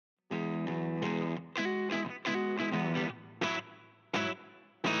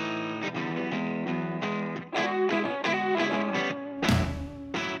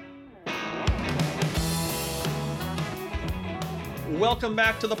Welcome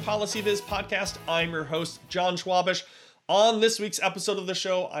back to the Policy Viz podcast. I'm your host, John Schwabish. On this week's episode of the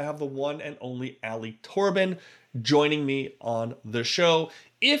show, I have the one and only Alli Torban joining me on the show.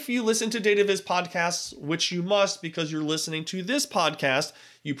 If you listen to dataviz podcasts, which you must because you're listening to this podcast,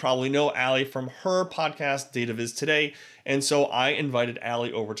 you probably know Alli from her podcast, Viz Today. And so I invited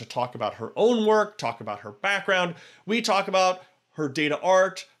Alli over to talk about her own work, talk about her background. We talk about her data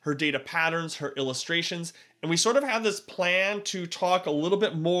art, her data patterns, her illustrations. And we sort of have this plan to talk a little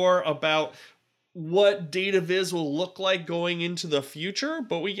bit more about what dataviz will look like going into the future,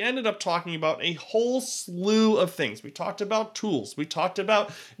 but we ended up talking about a whole slew of things. We talked about tools, we talked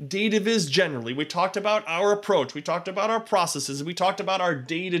about dataviz generally, we talked about our approach, we talked about our processes, we talked about our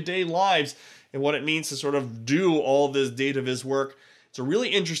day-to-day lives and what it means to sort of do all this dataviz work. It's a really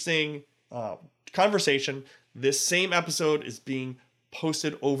interesting conversation. This same episode is being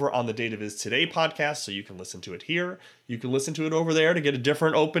posted over on the Dataviz Today podcast, so you can listen to it here. You can listen to it over there to get a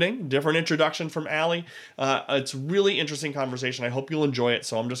different opening, different introduction from Alli. It's really interesting conversation. I hope you'll enjoy it,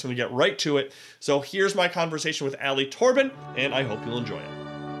 so I'm just going to get right to it. So here's my conversation with Alli Torban, and I hope you'll enjoy it.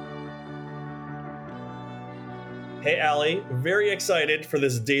 Hey, Alli, very excited for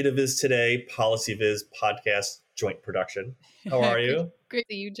this Dataviz Today Policy Viz podcast joint production. How are you? Great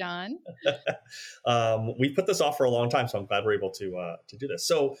to you, John. We put this off for a long time, so I'm glad we're able to do this.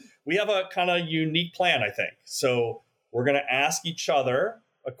 So we have a kind of unique plan, I think. So we're going to ask each other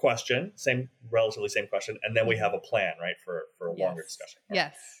a question, relatively same question, and then we have a plan, right, for a longer discussion.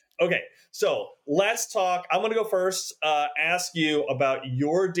 Yes. Okay, so let's talk. I'm going to go first, ask you about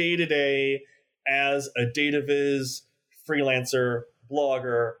your day-to-day as a dataviz freelancer,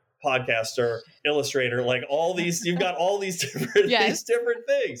 blogger, podcaster, illustrator, like all these, you've got all these different, these different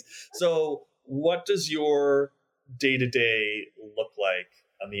things. So what does your day-to-day look like?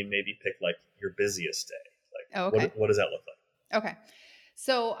 I mean, maybe pick like your busiest day. Like, what does that look like? Okay.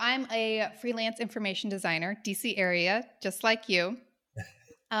 So I'm a freelance information designer, DC area, just like you,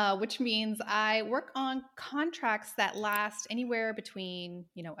 which means I work on contracts that last anywhere between,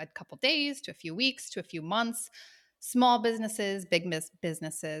 a couple days to a few weeks to a few months. Small businesses, big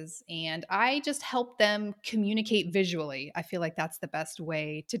businesses, and I just help them communicate visually. I feel like that's the best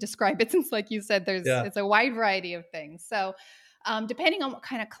way to describe it, since like you said, it's a wide variety of things. So depending on what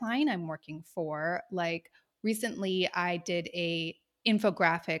kind of client I'm working for, like recently I did a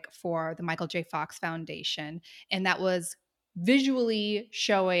infographic for the Michael J. Fox Foundation, and that was visually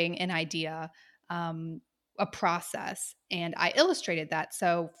showing an idea, a process, and I illustrated that.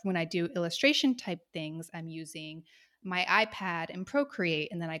 So when I do illustration type things, I'm using my iPad and Procreate,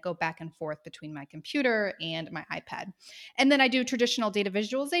 and then I go back and forth between my computer and my iPad. And then I do traditional data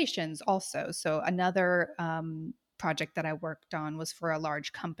visualizations also. So another project that I worked on was for a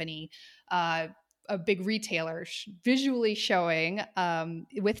large company, a big retailer, visually showing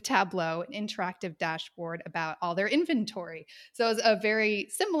with Tableau an interactive dashboard about all their inventory. So it was a very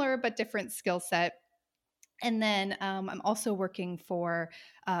similar but different skill set. And then I'm also working for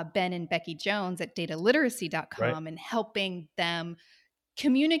Ben and Becky Jones at dataliteracy.com and helping them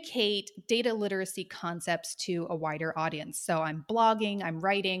communicate data literacy concepts to a wider audience. So I'm blogging, I'm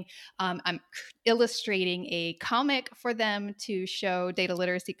writing, I'm illustrating a comic for them to show data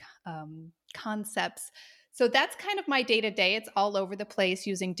literacy concepts. So that's kind of my day-to-day. It's all over the place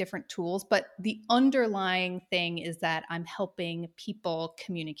using different tools, but the underlying thing is that I'm helping people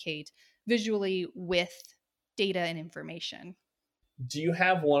communicate visually with data and information. Do you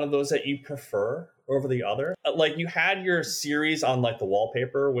have one of those that you prefer over the other? Like you had your series on like the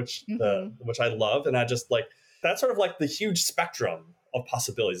wallpaper, which I love, and I just like that's sort of like the huge spectrum of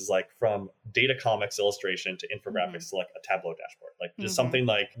possibilities, like from data comics illustration to infographics to like a Tableau dashboard, like just something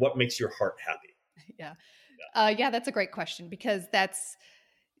like what makes your heart happy. Yeah, that's a great question, because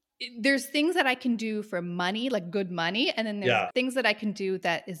there's things that I can do for money, like good money. And then there's things that I can do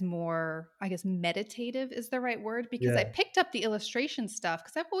that is more, I guess, meditative is the right word, because I picked up the illustration stuff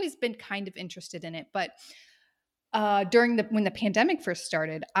because I've always been kind of interested in it. But when the pandemic first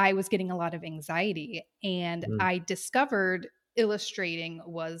started, I was getting a lot of anxiety, and I discovered illustrating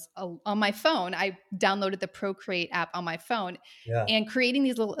was on my phone. I downloaded the Procreate app on my phone, and creating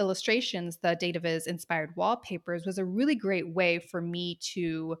these little illustrations, the DataViz inspired wallpapers, was a really great way for me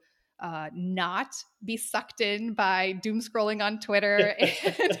to not be sucked in by doom scrolling on Twitter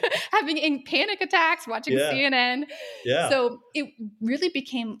and having panic attacks watching CNN. So it really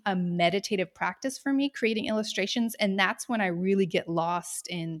became a meditative practice for me, creating illustrations. And that's when I really get lost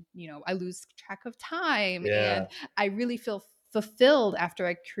in, I lose track of time, and I really feel fulfilled after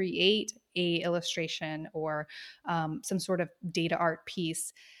I create a illustration or some sort of data art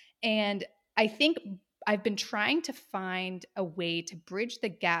piece. And I think I've been trying to find a way to bridge the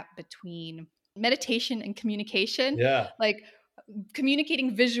gap between meditation and communication. Yeah. Like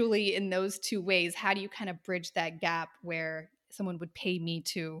communicating visually in those two ways, how do you kind of bridge that gap where someone would pay me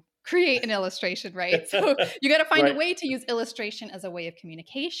to create an illustration, right? So you got to find a Right. way to use illustration as a way of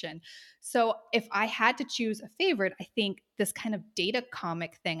communication. So if I had to choose a favorite, I think this kind of data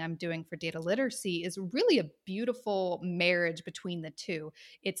comic thing I'm doing for data literacy is really a beautiful marriage between the two.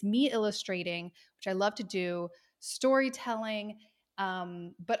 It's me illustrating, which I love to do, storytelling,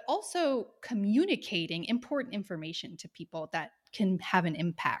 but also communicating important information to people that can have an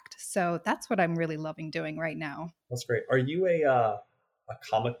impact. So that's what I'm really loving doing right now. That's great. Are you a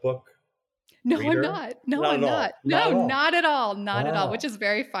comic book No, I'm reader? not. No, Not I'm at all. not. Not No, at all. not at all. Not at all, which Wow. is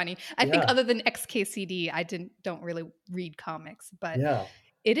very funny. I think Yeah. other than XKCD, I don't really read comics, but Yeah.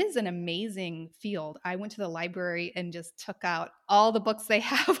 it is an amazing field. I went to the library and just took out all the books they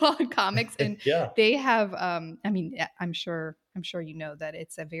have on comics, and Yeah. they have I mean, I'm sure you know that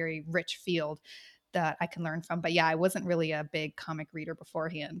it's a very rich field that I can learn from. But yeah, I wasn't really a big comic reader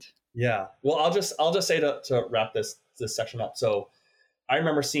beforehand. Yeah. Well, I'll just say to wrap this section up. So I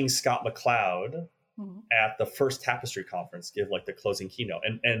remember seeing Scott McCloud Mhm. at the first Tapestry conference give like the closing keynote,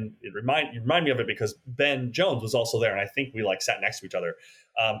 and you remind me of it because Ben Jones was also there, and I think we like sat next to each other.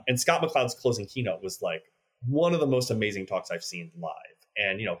 And Scott McCloud's closing keynote was like one of the most amazing talks I've seen live.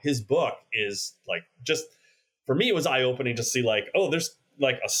 And his book is like, just for me, it was eye opening to see like, oh, there's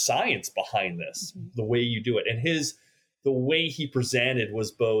like a science behind this, the way you do it, and the way he presented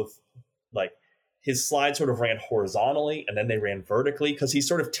was both like his slides sort of ran horizontally and then they ran vertically because he's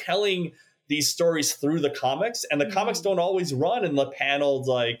sort of telling these stories through the comics, and the comics don't always run in the paneled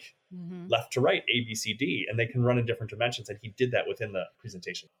like left to right A B C D, and they can run in different dimensions, and he did that within the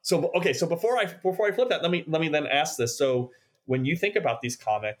presentation. So okay, so before I flip that, let me then ask this. So when you think about these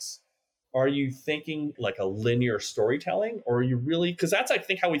comics, are you thinking like a linear storytelling, or are you really, because that's I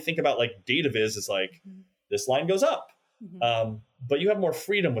think how we think about like dataviz is like this line goes up. But you have more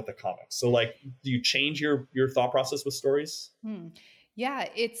freedom with the comics. So like, do you change your thought process with stories? Yeah,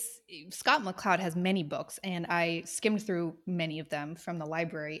 Scott McCloud has many books, and I skimmed through many of them from the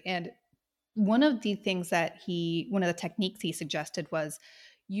library. And one of the techniques he suggested was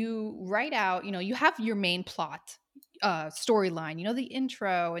you write out, you have your main plot storyline, the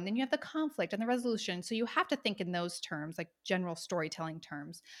intro, and then you have the conflict and the resolution. So you have to think in those terms, like general storytelling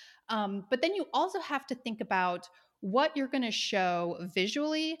terms. But then you also have to think about what you're going to show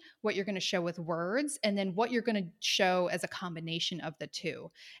visually, what you're going to show with words, and then what you're going to show as a combination of the two.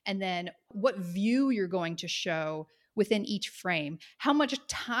 And then what view you're going to show within each frame, how much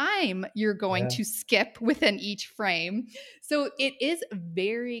time you're going to skip within each frame. So it is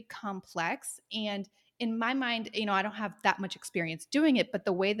very complex. And in my mind, I don't have that much experience doing it, but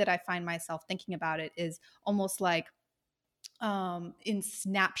the way that I find myself thinking about it is almost like in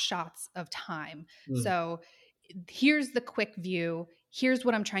snapshots of time. So here's the quick view. Here's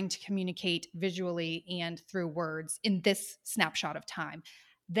what I'm trying to communicate visually and through words in this snapshot of time.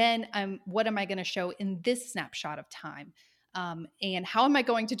 Then what am I going to show in this snapshot of time? And how am I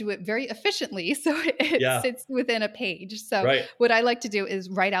going to do it very efficiently so it sits within a page? So what I like to do is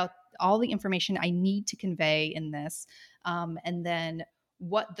write out all the information I need to convey in this, and then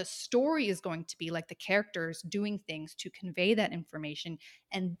what the story is going to be, like the characters doing things to convey that information.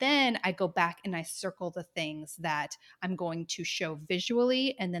 And then I go back and I circle the things that I'm going to show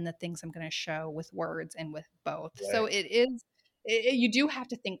visually, and then the things I'm going to show with words and with both. So you do have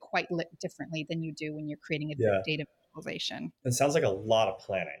to think quite differently than you do when you're creating a data visualization. It sounds like a lot of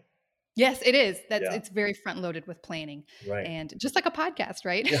planning. Yes, it is. It's very front loaded with planning, and just like a podcast,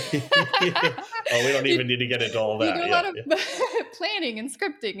 right? Oh, we don't even need to get into all that. You do a lot of planning and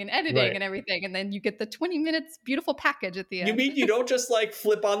scripting and editing and everything, and then you get the 20 minutes beautiful package at the end. You mean you don't just like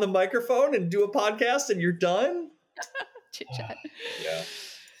flip on the microphone and do a podcast and you're done? Chit chat.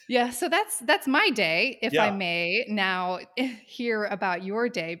 Yeah, so that's my day. If I may now hear about your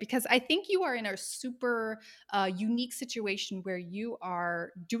day, because I think you are in a super unique situation where you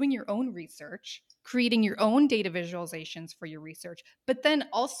are doing your own research, creating your own data visualizations for your research, but then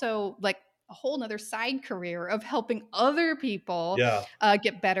also like a whole nother side career of helping other people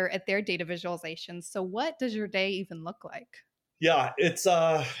get better at their data visualizations. So what does your day even look like? Yeah, it's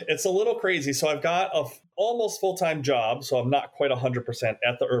a little crazy. So I've got a almost full-time job, so I'm not quite 100%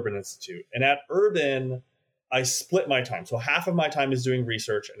 at the Urban Institute. And at Urban, I split my time. So half of my time is doing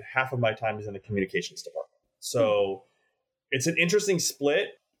research and half of my time is in the communications department. So it's an interesting split.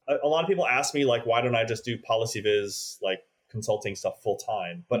 A lot of people ask me, like, why don't I just do policy viz, like consulting stuff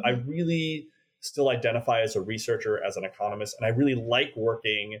full-time? But I really still identify as a researcher, as an economist, and I really like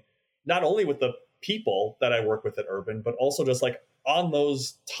working not only with the people that I work with at Urban, but also just like on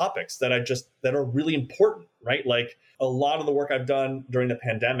those topics that are really important, right? Like a lot of the work I've done during the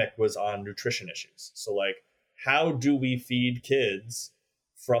pandemic was on nutrition issues. So like, how do we feed kids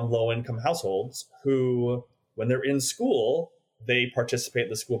from low income households who, when they're in school, they participate in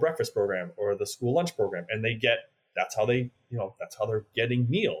the school breakfast program or the school lunch program, and that's how they're getting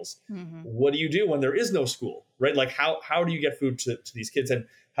meals. Mm-hmm. What do you do when there is no school, right? Like how do you get food to these kids, and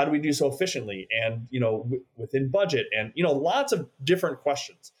how do we do so efficiently and, within budget, and, lots of different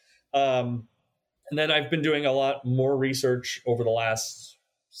questions. And then I've been doing a lot more research over the last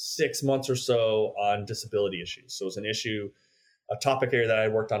 6 months or so on disability issues. So it's a topic area that I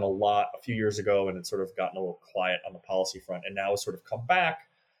worked on a lot a few years ago, and it's sort of gotten a little quiet on the policy front, and now it's sort of come back.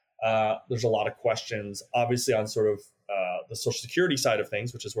 There's a lot of questions, obviously, on sort of the Social Security side of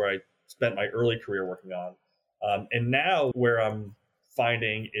things, which is where I spent my early career working on. And now where I'm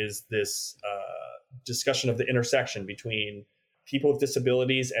finding is this discussion of the intersection between people with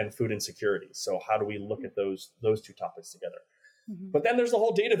disabilities and food insecurity. So how do we look at those two topics together? Mm-hmm. But then there's the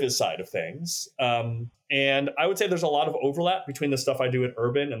whole dataviz side of things. And I would say there's a lot of overlap between the stuff I do at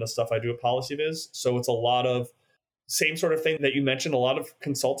Urban and the stuff I do at PolicyViz. So it's a lot of same sort of thing that you mentioned, a lot of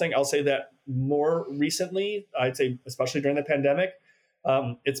consulting. I'll say that more recently, I'd say especially during the pandemic,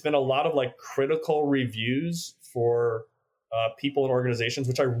 it's been a lot of like critical reviews for people and organizations,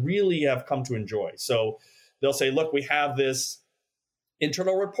 which I really have come to enjoy. So they'll say, look, we have this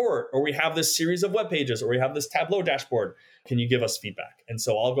internal report, or we have this series of web pages, or we have this Tableau dashboard. Can you give us feedback? And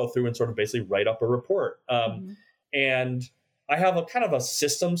so I'll go through and sort of basically write up a report. And I have a kind of a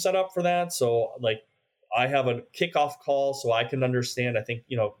system set up for that. So like I have a kickoff call so I can understand. I think,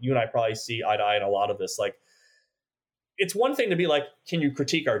 you and I probably see eye to eye in a lot of this. Like, it's one thing to be like, can you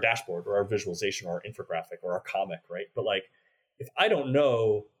critique our dashboard or our visualization or our infographic or our comic, right? But like, if I don't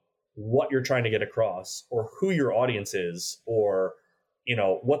know what you're trying to get across, or who your audience is, or,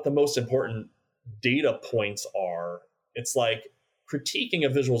 what the most important data points are, it's like critiquing a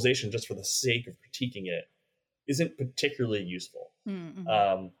visualization just for the sake of critiquing it isn't particularly useful.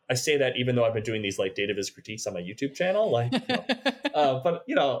 Mm-hmm. I say that even though I've been doing these like dataviz critiques on my YouTube channel, like, but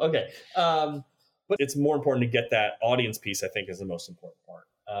okay. But it's more important to get that audience piece, I think, is the most important part.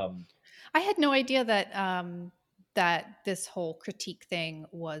 I had no idea that this whole critique thing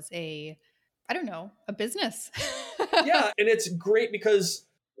was a business. Yeah. And it's great because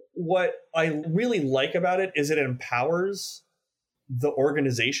what I really like about it is it empowers the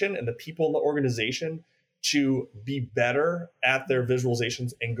organization and the people in the organization to be better at their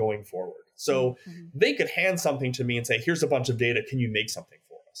visualizations and going forward. So they could hand something to me and say, here's a bunch of data. Can you make something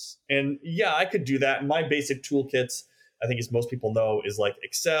for us? And yeah, I could do that. My basic toolkits, I think as most people know, is like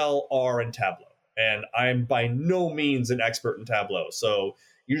Excel, R, and Tableau. And I'm by no means an expert in Tableau. So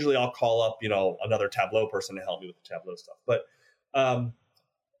usually I'll call up, another Tableau person to help me with the Tableau stuff. But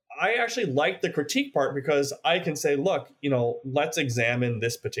I actually like the critique part because I can say, look, let's examine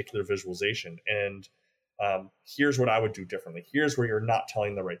this particular visualization. And here's what I would do differently. Here's where you're not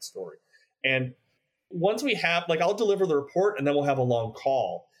telling the right story. And once we have, like, I'll deliver the report and then we'll have a long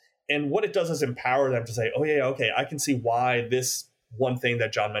call. And what it does is empower them to say, oh yeah, okay, I can see why this one thing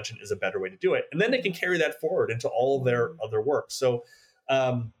that John mentioned is a better way to do it. And then they can carry that forward into all of their other work. So,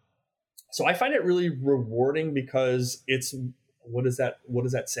 so I find it really rewarding because it's, what is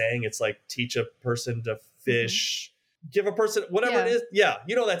that saying? It's like, teach a person to fish, give a person, whatever it is. Yeah.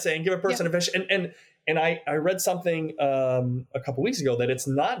 That saying, give a person a fish. And I read something a couple weeks ago that it's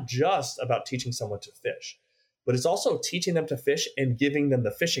not just about teaching someone to fish, but it's also teaching them to fish and giving them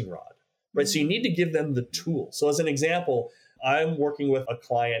the fishing rod, right? So you need to give them the tool. So as an example, I'm working with a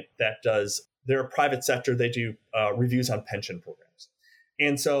client that they're a private sector. They do reviews on pension programs.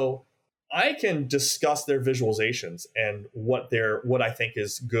 And so I can discuss their visualizations and what I think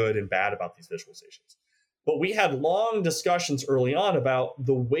is good and bad about these visualizations. But we had long discussions early on about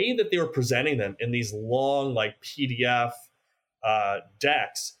the way that they were presenting them in these long, like PDF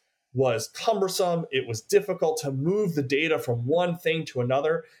decks was cumbersome. It was difficult to move the data from one thing to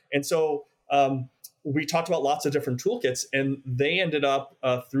another. And so we talked about lots of different toolkits, and they ended up,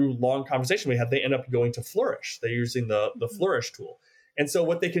 through long conversation we had, they ended up going to Flourish. They're using the Flourish tool. And so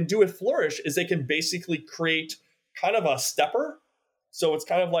what they can do with Flourish is they can basically create kind of a stepper. So it's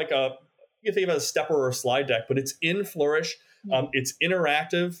kind of like you think of it as a stepper or a slide deck, but it's in Flourish. It's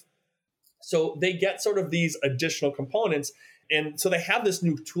interactive. So they get sort of these additional components. And so they have this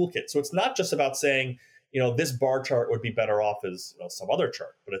new toolkit. So it's not just about saying, this bar chart would be better off as some other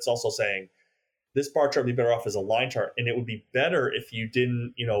chart, but it's also saying this bar chart would be better off as a line chart. And it would be better if you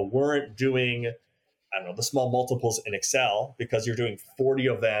didn't, weren't doing I don't know, the small multiples in Excel because you're doing 40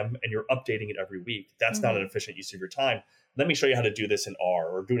 of them and you're updating it every week. That's not an efficient use of your time. Let me show you how to do this in R,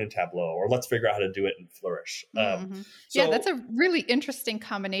 or do it in Tableau, or let's figure out how to do it in Flourish. Yeah, that's a really interesting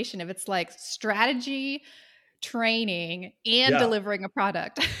combination of it's like strategy, training, and delivering a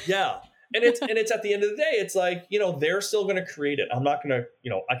product. Yeah. And it's at the end of the day, it's like, they're still going to create it. I'm not going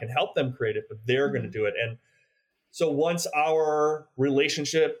to, I can help them create it, but they're going to do it. And so once our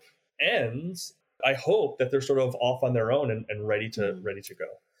relationship ends, I hope that they're sort of off on their own and ready to go.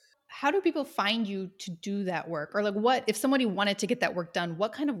 How do people find you to do that work? Or like what, if somebody wanted to get that work done,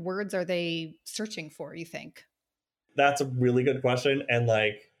 what kind of words are they searching for, you think? That's a really good question. And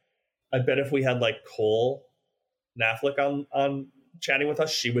like, I bet if we had like Cole Knaflick on chatting with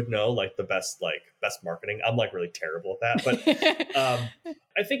us, she would know like the best marketing. I'm like really terrible at that. But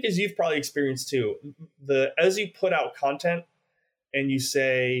I think, as you've probably experienced too, as you put out content and you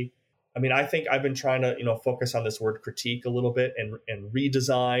say, I think I've been trying to, focus on this word critique a little bit and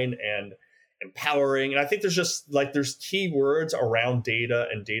redesign and empowering. And I think there's key words around data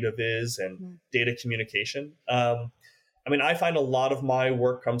and data viz and data communication. I find a lot of my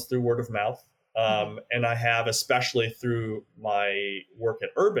work comes through word of mouth. And I have, especially through my work at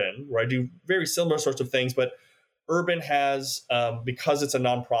Urban, where I do very similar sorts of things, but Urban has, because it's a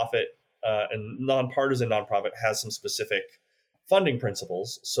nonprofit and nonpartisan nonprofit, has some specific funding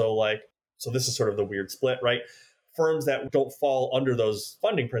principles. So this is sort of the weird split, right? Firms that don't fall under those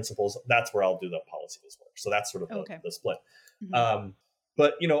funding principles, that's where I'll do the policy viz work. So that's sort of the split.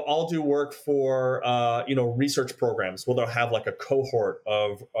 But, I'll do work for, research programs where they'll have like a cohort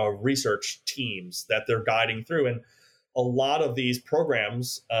of research teams that they're guiding through. And a lot of these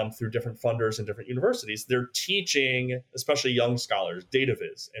programs through different funders and different universities, they're teaching, especially young scholars, data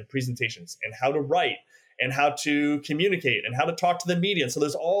viz and presentations and how to write and how to communicate and how to talk to the media. And so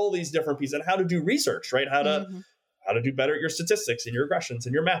there's all these different pieces, and how to do research, right? How to do better at your statistics and your regressions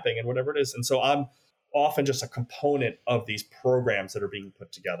and your mapping and whatever it is. And so I'm often just a component of these programs that are being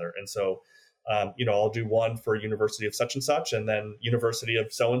put together. And so, I'll do one for University of such and such, and then University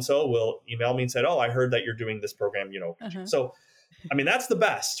of so-and-so will email me and say, oh, I heard that you're doing this program, So, that's the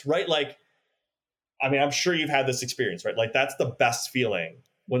best, right? Like, I'm sure you've had this experience, right? Like, that's the best feeling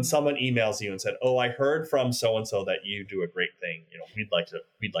when someone emails you and said, oh, I heard from so-and-so that you do a great thing. We'd like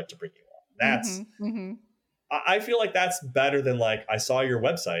to bring you on. That's, I feel like that's better than like, I saw your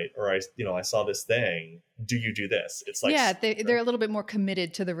website, or I saw this thing. Do you do this? It's like, they're a little bit more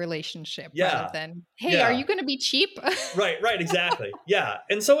committed to the relationship rather than, hey, are you going to be cheap? Right. Exactly. Yeah.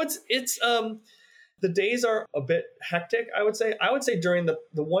 And so it's the days are a bit hectic. I would say during the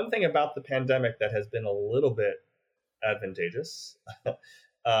one thing about the pandemic that has been a little bit advantageous,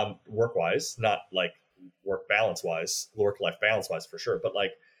 work-wise, not like work-life balance wise for sure, but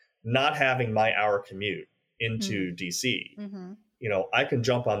like not having my hour commute into DC, I can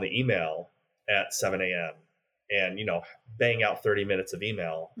jump on the email at 7 a.m. and, bang out 30 minutes of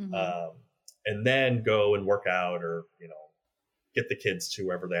email, and then go and work out or, get the kids to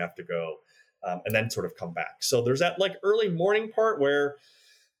wherever they have to go, and then sort of come back. So there's that like early morning part where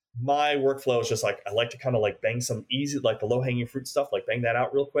my workflow is just like, I like to kind of like bang some easy, like the low hanging fruit stuff, like bang that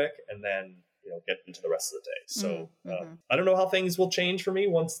out real quick and then, get into the rest of the day. So I don't know how things will change for me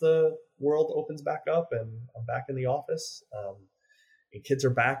once the world opens back up and I'm back in the office. And kids are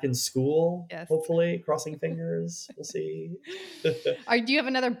back in school, hopefully, crossing fingers. We'll see. Do you have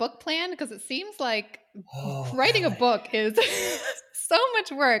another book plan? Because it seems like writing a book is so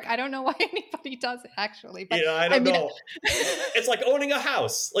much work. I don't know why anybody does it, actually. But I don't know. It's like owning a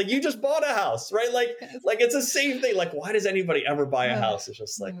house. Like, you just bought a house, right? Like it's the same thing. Like, why does anybody ever buy a house? It's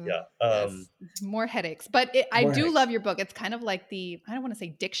just like, more headaches. But I do love your book. It's kind of like I don't want to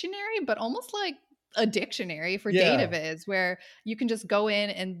say dictionary, but almost like a dictionary for data viz, where you can just go in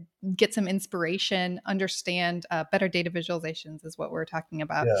and get some inspiration, understand better data visualizations is what we're talking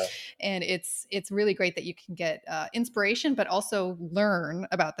about. And it's really great that you can get inspiration, but also learn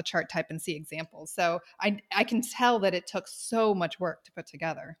about the chart type and see examples. So I can tell that it took so much work to put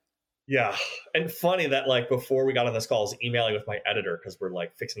together. Yeah. And funny that like before we got on this call, I was emailing with my editor because we're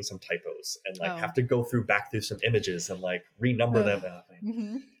like fixing some typos and like have to go back through some images and like renumber them.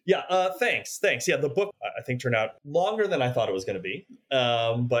 Thanks. Yeah. The book I think turned out longer than I thought it was going to be.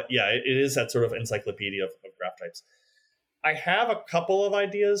 But yeah, it is that sort of encyclopedia of graph types. I have a couple of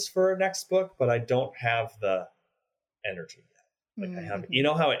ideas for a next book, but I don't have the energy yet. Like I have,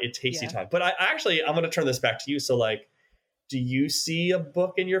 how it takes you time, but I'm going to turn this back to you. So like, do you see a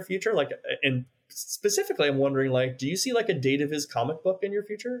book in your future? Like, and specifically, I'm wondering, like, do you see like a data viz comic book in your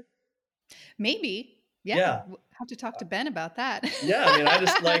future? Maybe. Yeah. We'll have to talk to Ben about that. I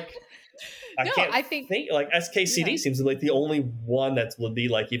just like, I No, can't I think, think like SKCD yeah. seems like the only one that would be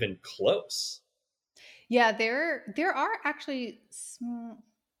like even close. Yeah, there are actually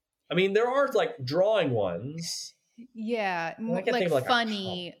I mean, there are like drawing ones. yeah, And I can't like think of like a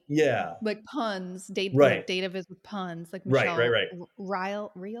funny, yeah. like puns, Right. data viz with puns, like Right. Right. Michelle Right.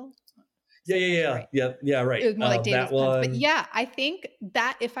 Real. Yeah. Say Yeah. make sure Yeah. right. Yeah. Yeah. It Right. was more like data That with puns. But one. yeah, I think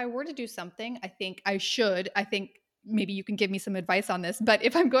that if I were to do something, I think I should. I think maybe you can give me some advice on this. But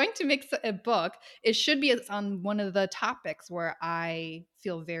if I'm going to make a book, it should be on one of the topics where I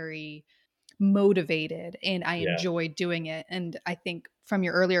feel very motivated and I Yeah. enjoy doing it. And I think from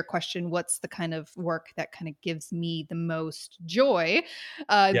your earlier question, what's the kind of work that kind of gives me the most joy?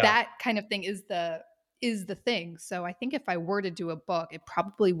 Yeah. That kind of thing is the thing. So I think if I were to do a book, it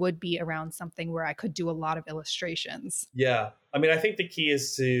probably would be around something where I could do a lot of illustrations. Yeah. I mean, I think the key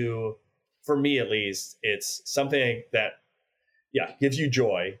is to, for me at least, it's something that, yeah, gives you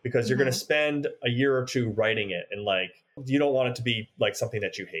joy because you're going to Hmm. spend a year or two writing it. And like, you don't want it to be like something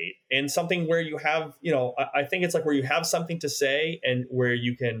that you hate and something where you have, I think it's like where you have something to say and where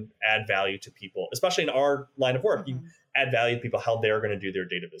you can add value to people, especially in our line of work. You Hmm. add value to people, how they're going to do their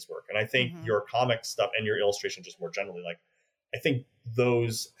data viz work. And I think Hmm. your comic stuff and your illustration just more generally, like, I think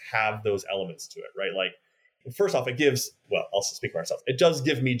those have those elements to it, right? Like, first off, it gives, well, I'll speak for myself. It does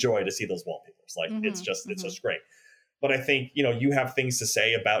give me joy to see those wallpapers. Like Hmm. it's Hmm. just great. But I think, you have things to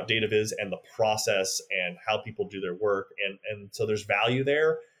say about data viz and the process and how people do their work. And so there's value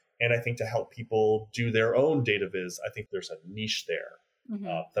there. And I think to help people do their own data viz, I think there's a niche there Hmm.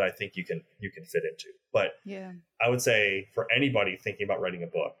 that I think you can fit into. But Yeah. I would say for anybody thinking about writing a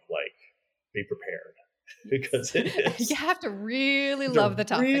book, like, be prepared because it Yes. You is have to really to love the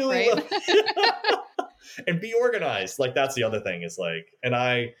topic, really right? love and be organized. Like, that's the other thing is like, and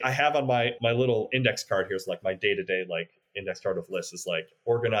I have on my little index card here is like my day-to-day like index card of lists is like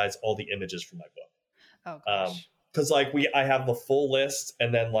organize all the images from my Oh book. gosh. Because like I have the full list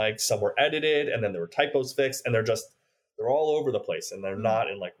and then like some were edited and then there were typos fixed and they're all over the place and they're Mm. not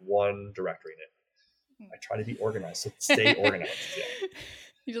in like one directory in it. I try to be organized, so stay organized. Yeah.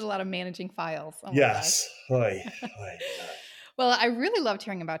 You did a lot of managing files. Oh my gosh. Yes. Oy, oy, Well, I really loved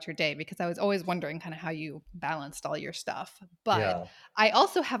hearing about your day because I was always wondering kind of how you balanced all your stuff. But yeah. I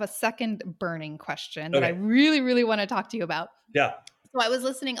also have a second burning question that I Okay. really, really want to talk to you about. Yeah. So I was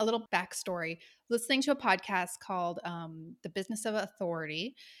listening, a little backstory, listening to a podcast called The Business of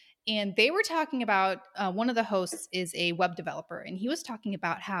Authority. And they were talking about one of the hosts is a web developer. And he was talking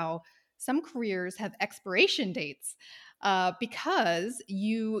about how some careers have expiration dates because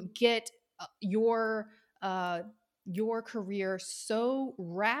you get uh, your uh, your career so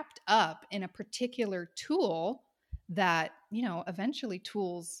wrapped up in a particular tool that, eventually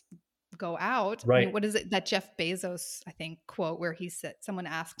tools go out. I mean, Right. what is it that Jeff Bezos, I think, quote where he said someone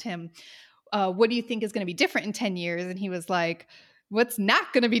asked him, what do you think is going to be different in 10 years? And he was like, what's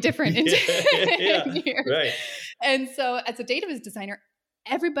not going to be different in Yeah. 10 Yeah. years? Right. And so as a database designer,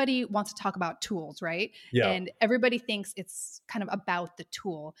 everybody wants to talk about tools, right? Yeah. And everybody thinks it's kind of about the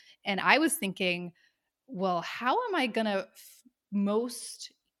tool. And I was thinking, well, how am I going to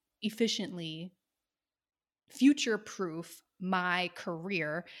most efficiently future proof my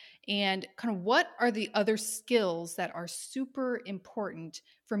career, and kind of what are the other skills that are super important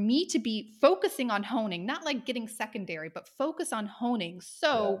for me to be focusing on honing, not like getting secondary, but focus on honing,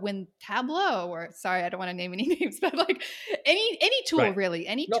 so Yeah. when Tableau, or sorry, I don't want to name any names, but like any tool, Right. really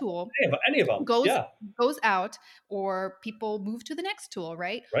any No, tool any of them. goes Yeah. goes out, or people move to the next tool,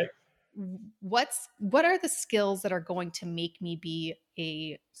 right? Right. What are the skills that are going to make me be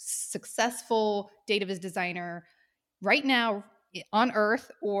a successful data viz designer right now on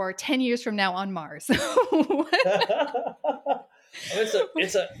Earth, or 10 years from now on Mars?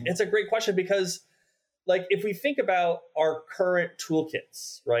 It's a great question because, like, if we think about our current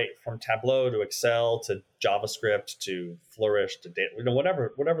toolkits, right, from Tableau to Excel to JavaScript to Flourish to data,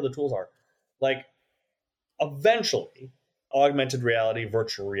 whatever the tools are, like, eventually augmented reality,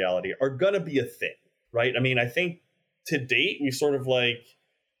 virtual reality are going to be a thing, right? I mean, I think to date we sort of like,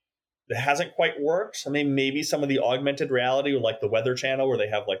 it hasn't quite worked. I mean, maybe some of the augmented reality, like the Weather Channel, where they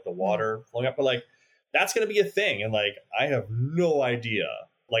have like the Mm, water flowing up, but like that's going to be a thing. And like, I have no idea.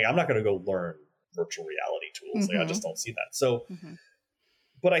 Like, I'm not going to go learn virtual reality tools. Like, I just mhm, don't see that. So, mhm.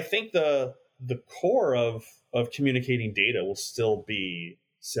 but I think the core of communicating data will still be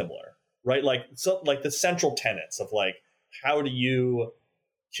similar, right? Like, so like the central tenets of like, how do you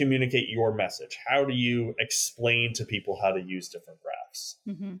communicate your message? How do you explain to people how to use different graphs?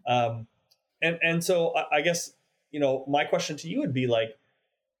 Mhm. Um, and so I guess, my question to you would be like,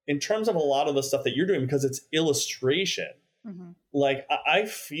 in terms of a lot of the stuff that you're doing, because it's illustration, Mhm. like I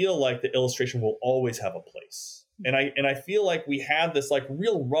feel like the illustration will always have a place. And I feel like we had this like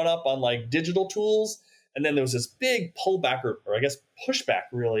real run up on like digital tools. And then there was this big pullback or I guess pushback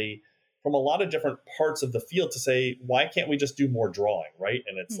really from a lot of different parts of the field to say, why can't we just do more drawing? Right.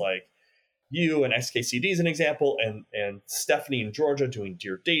 And it's like you and XKCD is an example, and Stephanie in Georgia doing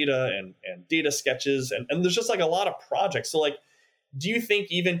Dear Data and data sketches. And there's just like a lot of projects. So like, do you think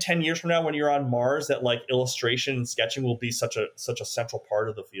even 10 years from now, when you're on Mars, that like illustration and sketching will be such a central part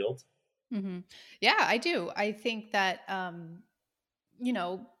of the field? Mm-hmm. Yeah, I do. I think that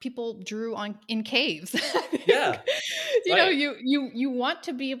people drew in caves. I think, Yeah, right. you want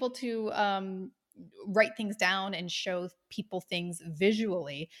to be able to write things down and show people things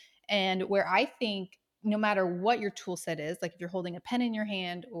visually. And where I think no matter what your tool set is, like if you're holding a pen in your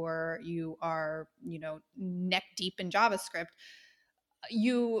hand or you are, neck deep in JavaScript,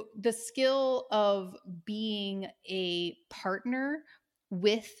 the skill of being a partner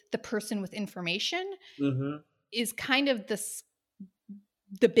with the person with information Mm-hmm. is kind of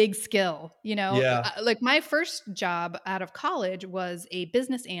the big skill, Yeah. like my first job out of college was a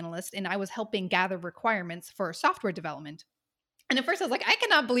business analyst, and I was helping gather requirements for software development. And at first I was like, I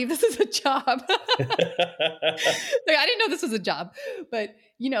cannot believe this is a job. Like, I didn't know this was a job, but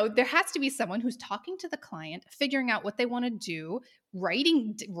there has to be someone who's talking to the client, figuring out what they want to do,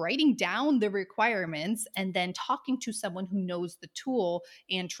 writing down the requirements, and then talking to someone who knows the tool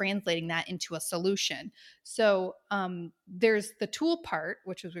and translating that into a solution. So there's the tool part,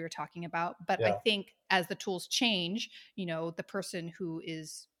 which was we were talking about, but I think as the tools change, the person who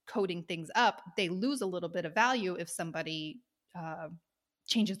is coding things up, they lose a little bit of value if somebody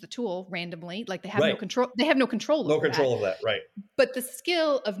changes the tool randomly. Like they have no control. They have no control over that. Right. But the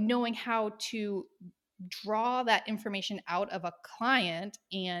skill of knowing how to draw that information out of a client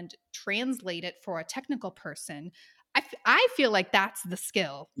and translate it for a technical person, I feel like that's the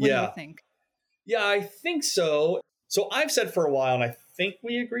skill. What do you think? Yeah, I think so. So I've said for a while, and I think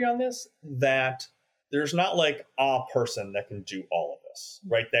we agree on this, that there's not like a person that can do all of this,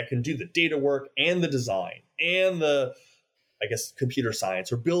 right? That can do the data work and the design and the, I guess, computer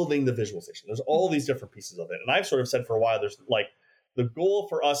science or building the visualization. There's all these different pieces of it. And I've sort of said for a while, there's like the goal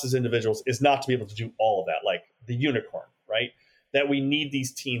for us as individuals is not to be able to do all of that, like the unicorn, right? That we need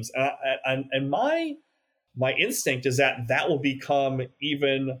these teams. And my instinct is that will become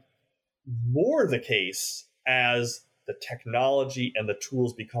even more the case as the technology and the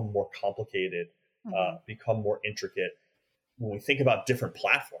tools become more complicated, become more intricate. When we think about different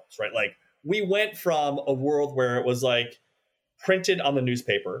platforms, right? Like we went from a world where it was like printed on the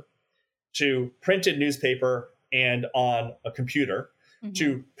newspaper to printed newspaper and on a computer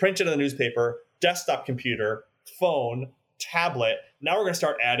to printed on the newspaper, desktop computer, phone, tablet. Now we're going to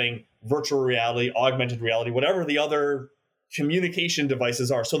start adding virtual reality, augmented reality, whatever the other communication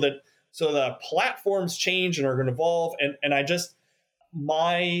devices are, so the platforms change and are going to evolve. And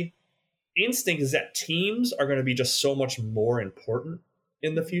my instinct is that teams are going to be just so much more important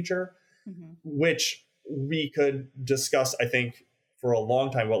in the future, which we could discuss, I think, for a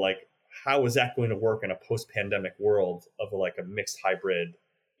long time about like, how is that going to work in a post-pandemic world of like a mixed hybrid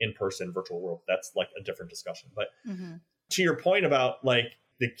in-person virtual world? That's like a different discussion. But to your point about like,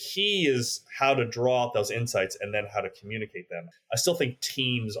 the key is how to draw out those insights and then how to communicate them. I still think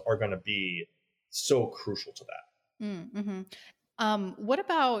teams are going to be so crucial to that. What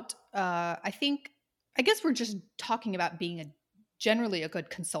about, I guess we're just talking about being generally a good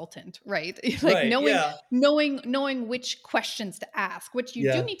consultant, right? Like knowing which questions to ask, which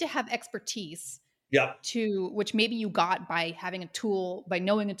you do need to have expertise to, which maybe you got by having a tool, by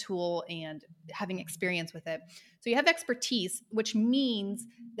knowing a tool and having experience with it. So you have expertise, which means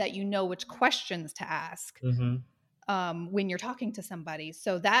that you know which questions to ask when you're talking to somebody.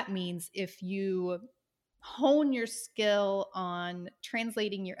 So that means if you hone your skill on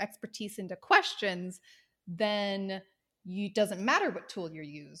translating your expertise into questions, then it doesn't matter what tool you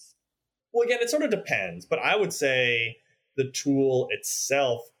use. Well, again, it sort of depends, but I would say the tool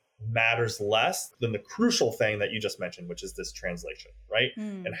itself matters less than the crucial thing that you just mentioned, which is this translation, right?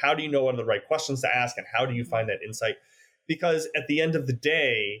 And how do you know what are the right questions to ask, and how do you find that insight? Because at the end of the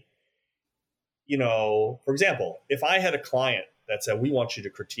day, for example, if I had a client that said, we want you to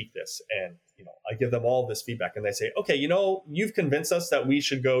critique this, and I give them all this feedback, and they say, okay, you've convinced us that we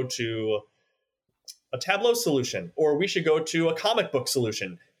should go to a Tableau solution, or we should go to a comic book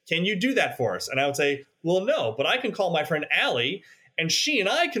solution. Can you do that for us? And I would say, well, no, but I can call my friend Alli, and she and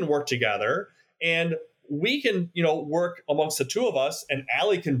I can work together, and we can, work amongst the two of us, and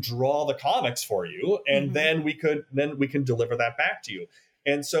Alli can draw the comics for you, and then we can deliver that back to you.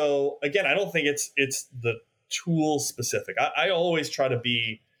 And so again, I don't think it's the tool specific. I always try to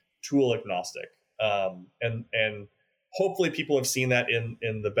be tool agnostic. And hopefully people have seen that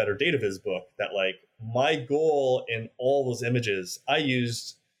in the Better Dataviz book, that like my goal in all those images, I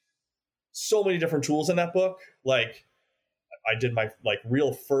used so many different tools in that book. Like I did my like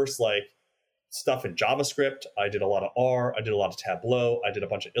real first like stuff in JavaScript. I did a lot of R. I did a lot of Tableau. I did a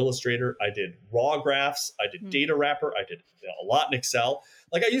bunch of Illustrator. I did raw graphs. I did data wrapper. I did a lot in Excel.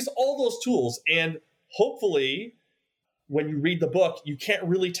 Like I used all those tools, and hopefully when you read the book, you can't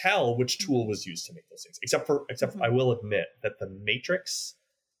really tell which tool was used to make those things, except for I will admit that the matrix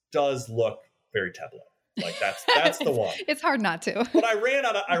does look very Tableau. Like that's the one. It's hard not to. But I ran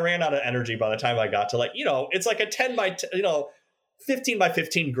out of energy by the time I got to like, it's like a 10 by 15 by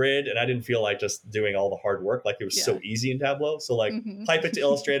 15 grid, and I didn't feel like just doing all the hard work. Like it was so easy in Tableau. So like pipe it to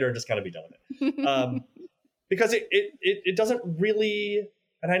Illustrator and just kind of be done with it. Because it doesn't really,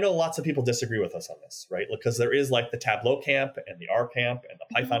 and I know lots of people disagree with us on this, right? Because there is like the Tableau camp and the R camp and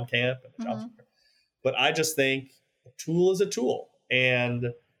the Python camp and the JavaScript camp. But I just think a tool is a tool.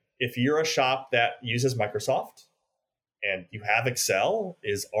 And if you're a shop that uses Microsoft and you have Excel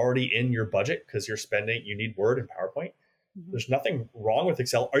is already in your budget because you need Word and PowerPoint, there's nothing wrong with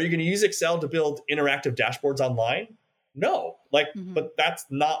Excel. Are you going to use Excel to build interactive dashboards online? No, but that's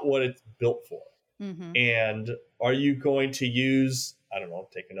not what it's built for. And are you going to use, I don't know,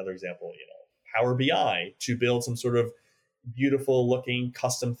 take another example, Power BI to build some sort of beautiful looking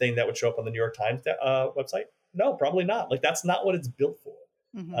custom thing that would show up on the New York Times website? No, probably not. Like that's not what it's built for.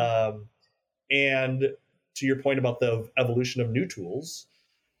 And to your point about the evolution of new tools,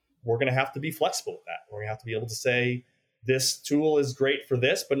 we're going to have to be flexible with that. We're going to have to be able to say, this tool is great for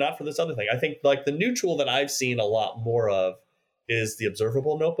this, but not for this other thing. I think like the new tool that I've seen a lot more of is the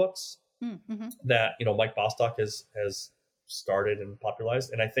observable notebooks that, Mike Bostock has started and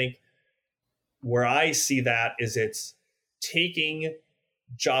popularized. And I think where I see that is it's taking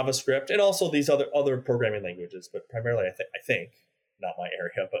JavaScript and also these other programming languages, but primarily I think not my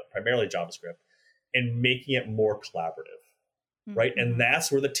area, but primarily JavaScript, and making it more collaborative, right? And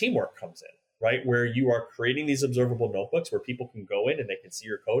that's where the teamwork comes in, right? Where you are creating these observable notebooks where people can go in and they can see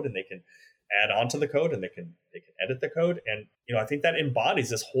your code and they can add on to the code and they can edit the code. And, I think that embodies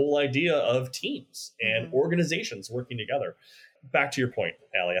this whole idea of teams and organizations working together. Back to your point,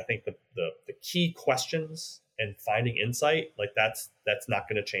 Alli, I think the key questions and finding insight, like that's not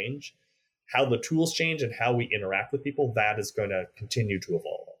going to change. How the tools change and how we interact with people, that is going to continue to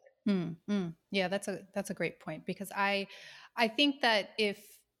evolve. Yeah, that's a great point, because I think that if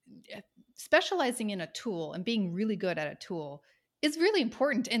specializing in a tool and being really good at a tool is really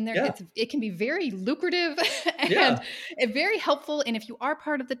important, and it can be very lucrative and very helpful. And if you are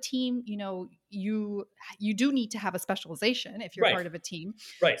part of the team, you do need to have a specialization if you're part of a team.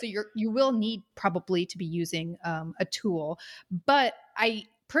 Right. So you will need probably to be using a tool. But I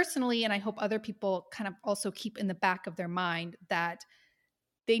personally, and I hope other people kind of also keep in the back of their mind that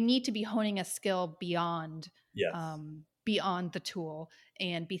they need to be honing a skill beyond the tool,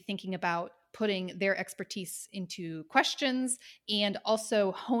 and be thinking about putting their expertise into questions and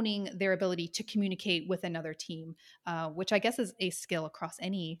also honing their ability to communicate with another team, which I guess is a great skill across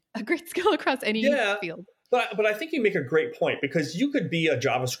any field. But I think you make a great point, because you could be a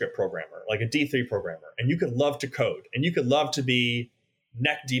JavaScript programmer, like a D3 programmer, and you could love to code and you could love to be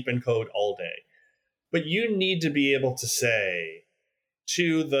neck deep in code all day. But you need to be able to say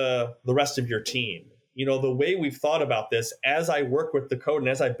to the rest of your team, the way we've thought about this, as I work with the code and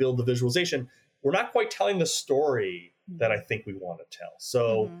as I build the visualization, we're not quite telling the story that I think we want to tell.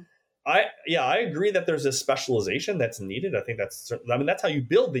 So I agree that there's a specialization that's needed. I think that's how you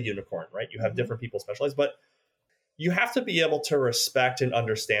build the unicorn, right? You have different people specialized, but you have to be able to respect and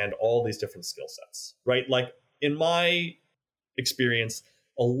understand all these different skill sets, right? Like in my experience,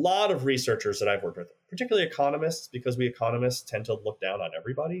 a lot of researchers that I've worked with, particularly economists, because we economists tend to look down on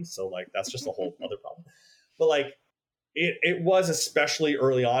everybody. So like, that's just a whole other problem. But like, it was especially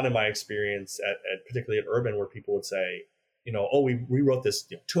early on in my experience particularly at Urban, where people would say, we wrote this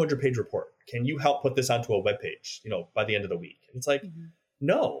 200-page report. Can you help put this onto a web page, by the end of the week? And it's like,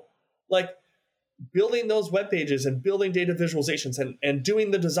 no, like building those web pages and building data visualizations and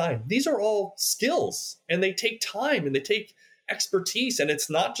doing the design. These are all skills, and they take time and they take expertise, and it's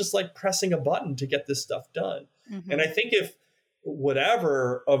not just like pressing a button to get this stuff done. And I think if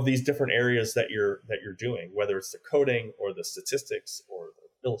whatever of these different areas that you're doing, whether it's the coding or the statistics or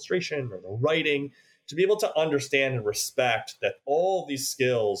the illustration or the writing, to be able to understand and respect that all these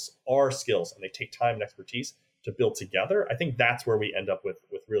skills are skills and they take time and expertise to build together, I think that's where we end up with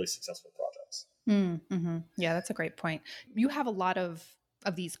really successful projects. Yeah, that's a great point. You have a lot of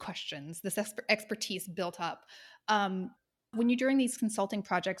of these questions, this expertise built up. When you're doing these consulting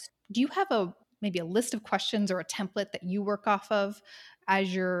projects, do you have maybe a list of questions or a template that you work off of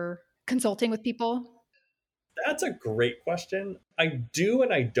as you're consulting with people? That's a great question. I do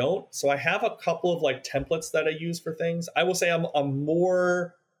and I don't. So I have a couple of like templates that I use for things. I will say I'm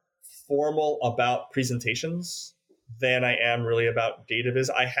more formal about presentations than I am really about dataviz.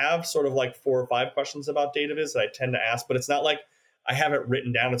 I have sort of like 4 or 5 questions about dataviz that I tend to ask, but it's not like I have it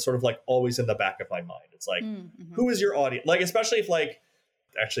written down. It's sort of like always in the back of my mind. It's like, who is your audience? Like, especially if like,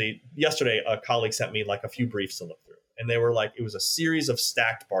 actually yesterday, a colleague sent me like a few briefs to look through, and they were like, it was a series of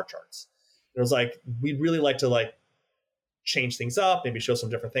stacked bar charts. It was like, we'd really like to like change things up, maybe show some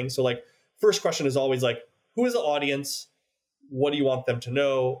different things. So like, first question is always like, who is the audience? What do you want them to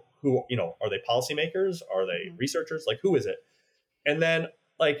know? Who, are they policymakers? Are they researchers? Like, who is it? And then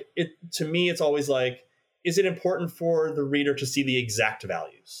like to me, it's always like, is it important for the reader to see the exact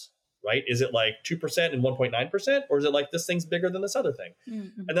values, right? Is it like 2% and 1.9%? Or is it like this thing's bigger than this other thing?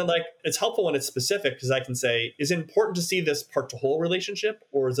 And then like, it's helpful when it's specific because I can say, is it important to see this part to whole relationship,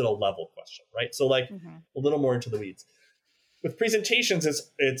 or is it a level question, right? So like a little more into the weeds. With presentations,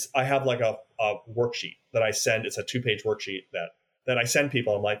 I have like a worksheet that I send. It's a 2-page worksheet that I send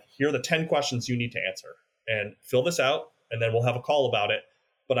people. I'm like, here are the 10 questions you need to answer, and fill this out, and then we'll have a call about it.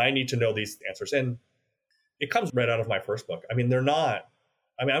 But I need to know these answers. And it comes right out of my first book. I mean,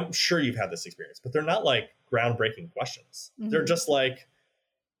 I'm sure you've had this experience, but they're not like groundbreaking questions. They're just like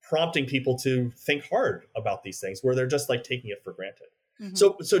prompting people to think hard about these things, where they're just like taking it for granted.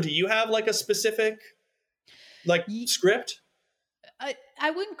 So do you have like a specific like script? I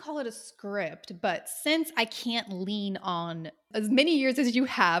wouldn't call it a script, but since I can't lean on as many years as you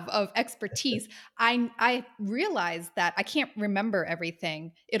have of expertise, I realized that I can't remember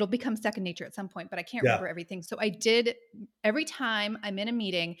everything. It'll become second nature at some point, but I can't remember everything. So I did, every time I'm in a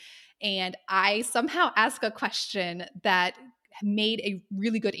meeting and I somehow ask a question that made a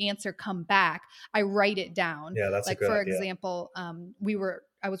really good answer come back, I write it down. Yeah, that's like, a good for idea. example,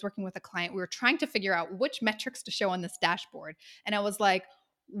 I was working with a client. We were trying to figure out which metrics to show on this dashboard. And I was like,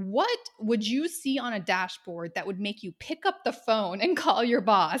 what would you see on a dashboard that would make you pick up the phone and call your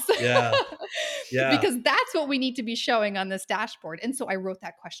boss? Yeah. Because that's what we need to be showing on this dashboard. And so I wrote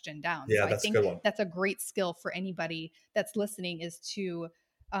that question down. Yeah, so that's I think a good one. that's a great skill for anybody that's listening, is to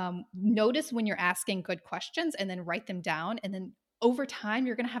notice when you're asking good questions and then write them down. And then over time,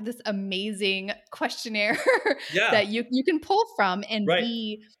 you're going to have this amazing questionnaire that you can pull from and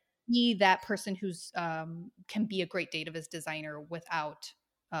be that person who's can be a great dataviz designer without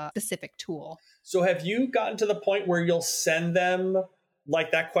a specific tool. So have you gotten to the point where you'll send them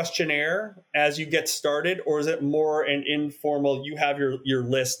like that questionnaire as you get started, or is it more an informal, you have your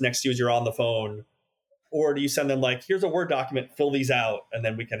list next to you as you're on the phone, or do you send them like, here's a Word document, fill these out, and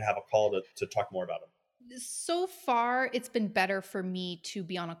then we can have a call to talk more about them? So far, it's been better for me to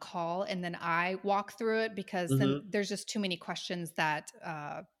be on a call and then I walk through it, because then there's just too many questions that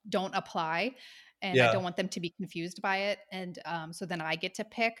don't apply. And I don't want them to be confused by it. And so then I get to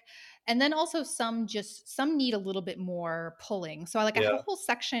pick. And then also some need a little bit more pulling. So I have a whole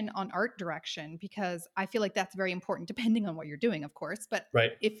section on art direction, because I feel like that's very important, depending on what you're doing, of course. But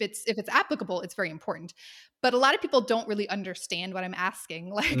if it's applicable, it's very important. But a lot of people don't really understand what I'm asking.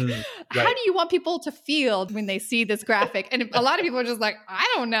 Like, how do you want people to feel when they see this graphic? And a lot of people are just like, I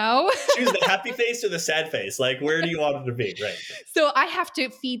don't know. Choose the happy face or the sad face. Like, where do you want it to be? Right. So I have to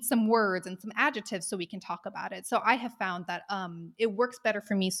feed some words and some adjectives so we can talk about it. So I have found that it works better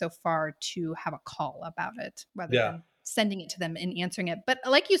for me so far to have a call about it rather than sending it to them and answering it. But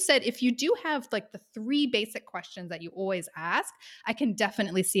like you said, if you do have like the 3 basic questions that you always ask, I can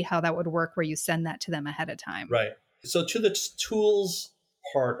definitely see how that would work, where you send that to them ahead of time. Right. So to the tools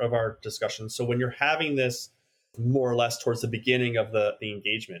part of our discussion, so when you're having this more or less towards the beginning of the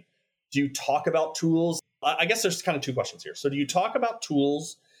engagement, do you talk about tools? I guess there's kind of 2 questions here. So do you talk about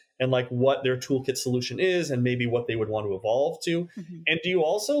tools and like what their toolkit solution is and maybe what they would want to evolve to? And do you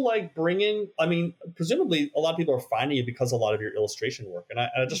also like bring in, I mean, presumably a lot of people are finding it because a lot of your illustration work. And I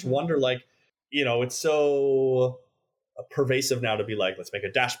just wonder, like, it's so pervasive now to be like, let's make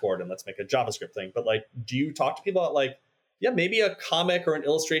a dashboard and let's make a JavaScript thing. But like, do you talk to people about like, maybe a comic or an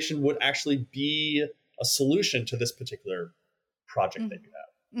illustration would actually be a solution to this particular project that you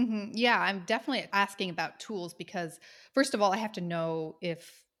have? Yeah, I'm definitely asking about tools, because first of all, I have to know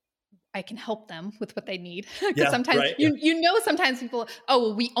if I can help them with what they need. Because sometimes sometimes people,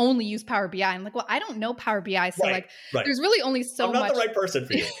 we only use Power BI. I'm like, well, I don't know Power BI. So there's really only so much. I'm not the right person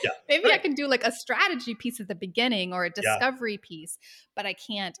for you. Yeah. Maybe I can do like a strategy piece at the beginning or a discovery piece, but I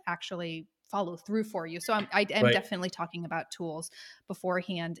can't actually follow through for you. So I am Right. definitely talking about tools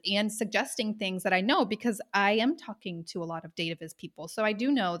beforehand and suggesting things that I know, because I am talking to a lot of data viz people. So I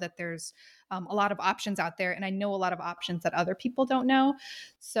do know that there's a lot of options out there, and I know a lot of options that other people don't know.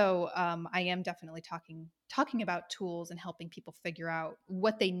 So I am definitely talking about tools and helping people figure out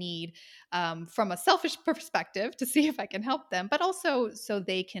what they need, from a selfish perspective to see if I can help them, but also so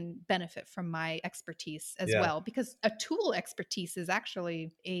they can benefit from my expertise as Yeah. well, because a tool expertise is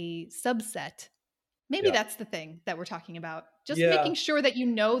actually a subset. Maybe Yeah. that's the thing that we're talking about. Just Yeah. making sure that you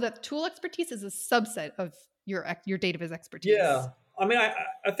know that tool expertise is a subset of your data viz expertise. Yeah. I mean,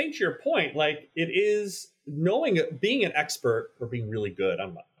 I think to your point, like it is knowing, being an expert or being really good.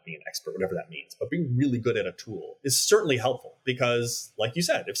 I'm not being an expert, whatever that means, but being really good at a tool is certainly helpful because, like you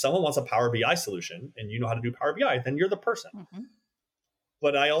said, if someone wants a Power BI solution and you know how to do Power BI, then you're the person. Mhm.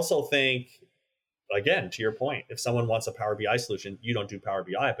 But I also think, again, to your point, if someone wants a Power BI solution, you don't do Power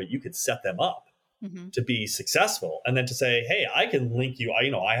BI, but you could set them up Mhm. to be successful, and then to say, hey, I can link you.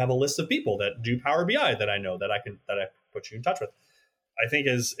 I have a list of people that do Power BI that I know that I put you in touch with. I think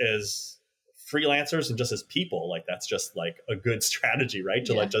as freelancers and just as people, like that's just like a good strategy, right?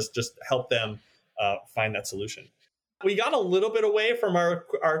 To Yeah. like just help them find that solution. We got a little bit away from our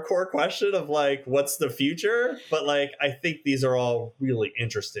core question of like what's the future, but like I think these are all really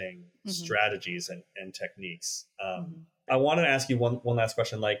interesting strategies and techniques. I wanted to ask you one last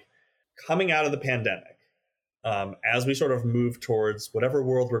question, like coming out of the pandemic, as we sort of move towards whatever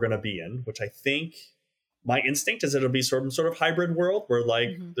world we're going to be in, which I think my instinct is it'll be sort of hybrid world where like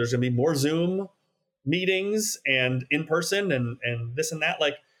there's going to be more Zoom meetings and in person and this and that.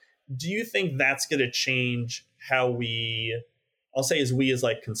 Like, do you think that's going to change how I'll say as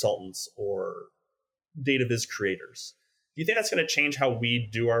like consultants or data viz creators, do you think that's going to change how we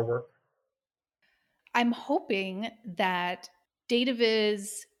do our work? I'm hoping that data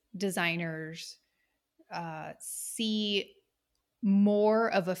viz designers see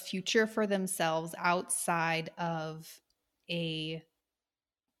more of a future for themselves outside of the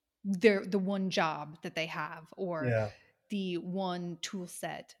one job that they have, or the one tool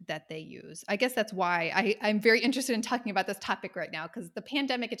set that they use. I guess that's why I'm very interested in talking about this topic right now, because the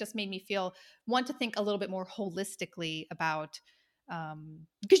pandemic, it just made me want to think a little bit more holistically about,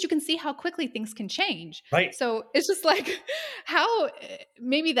 because you can see how quickly things can change. Right. So it's just like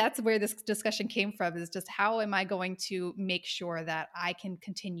maybe that's where this discussion came from, is just how am I going to make sure that I can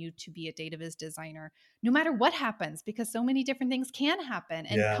continue to be a data viz designer no matter what happens, because so many different things can happen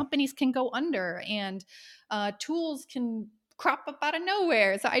and companies can go under and tools can crop up out of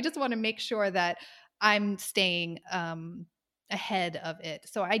nowhere. So I just want to make sure that I'm staying ahead of it.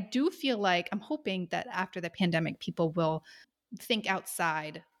 So I do feel like I'm hoping that after the pandemic, people will think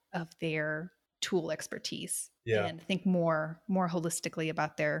outside of their tool expertise and think more holistically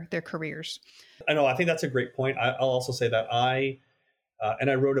about their careers. I know. I think that's a great point. I'll also say that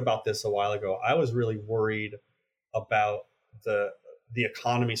and I wrote about this a while ago. I was really worried about the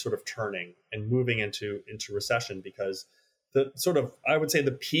economy sort of turning and moving into recession, because the sort of, I would say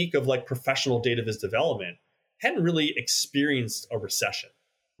the peak of like professional data viz development hadn't really experienced a recession,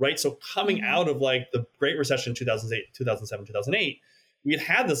 right? So coming out of like the Great Recession, 2008, 2007, 2008, we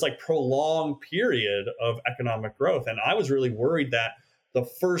had this like prolonged period of economic growth. And I was really worried that the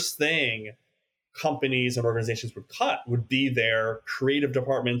first thing companies and organizations would cut would be their creative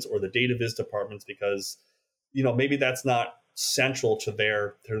departments or the data viz departments, because, maybe that's not central to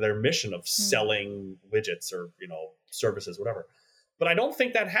their mission of selling widgets or, services, whatever. But I don't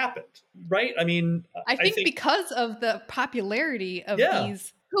think that happened, right? I mean, I think because of the popularity of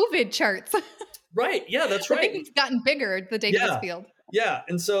these COVID charts. Right. Yeah, that's right. I think it's gotten bigger, the data viz field. Yeah.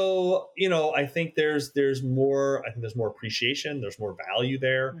 And so, I think there's more appreciation, there's more value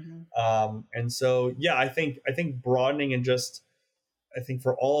there. And so, I think broadening and just, I think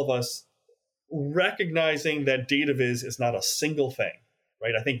for all of us, recognizing that data viz is not a single thing,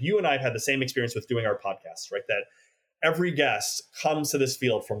 right? I think you and I have had the same experience with doing our podcasts, right? That every guest comes to this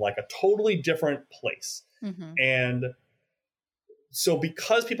field from like a totally different place. And so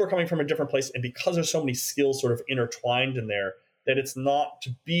because people are coming from a different place and because there's so many skills sort of intertwined in there, that it's not, to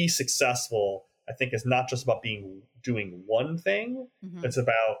be successful, I think is not just about doing one thing. It's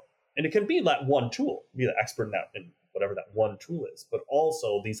about, and it can be that one tool, be the expert in that, in whatever that one tool is, but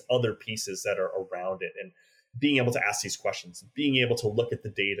also these other pieces that are around it, and being able to ask these questions, being able to look at the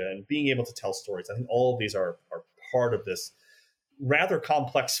data and being able to tell stories. I think all of these are part of this rather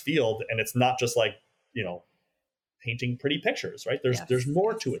complex field. And it's not just like, painting pretty pictures, right? There's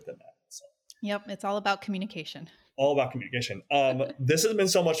more to it than that. So. Yep. It's all about communication. All about communication. This has been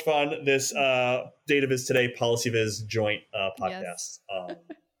so much fun. This Data Viz Today, Policy Viz joint podcast.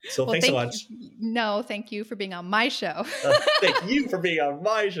 So Well, thanks so much. No, thank you for being on my show. Thank you for being on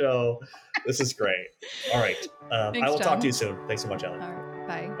my show. This is great. All right. Thanks, I will talk John. to you soon. Thanks so much, Alli. All right,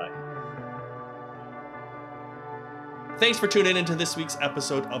 bye. Bye. Thanks for tuning into this week's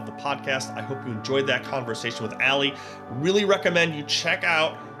episode of the podcast. I hope you enjoyed that conversation with Alli. Really recommend you check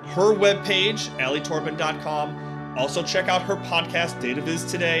out her webpage, allitorban.com. Also check out her podcast, Dataviz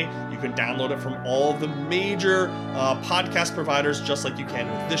Today. You can download it from all of the major podcast providers, just like you can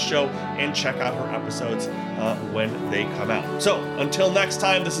with this show, and check out her episodes when they come out. So until next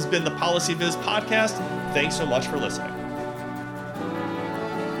time, this has been the Policy Viz podcast. Thanks so much for listening.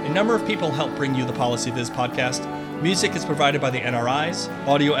 A number of people help bring you the Policy Viz podcast. Music is provided by the NRIs.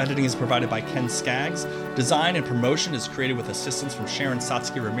 Audio editing is provided by Ken Skaggs. Design and promotion is created with assistance from Sharon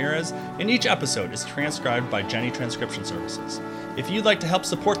Satsky Ramirez. And each episode is transcribed by Jenny Transcription Services. If you'd like to help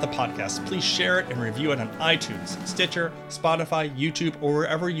support the podcast, please share it and review it on iTunes, Stitcher, Spotify, YouTube, or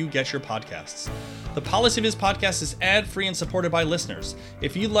wherever you get your podcasts. The Policy Viz podcast is ad-free and supported by listeners.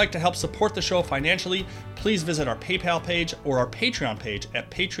 If you'd like to help support the show financially, please visit our PayPal page or our Patreon page at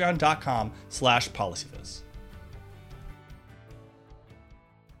patreon.com/policyviz.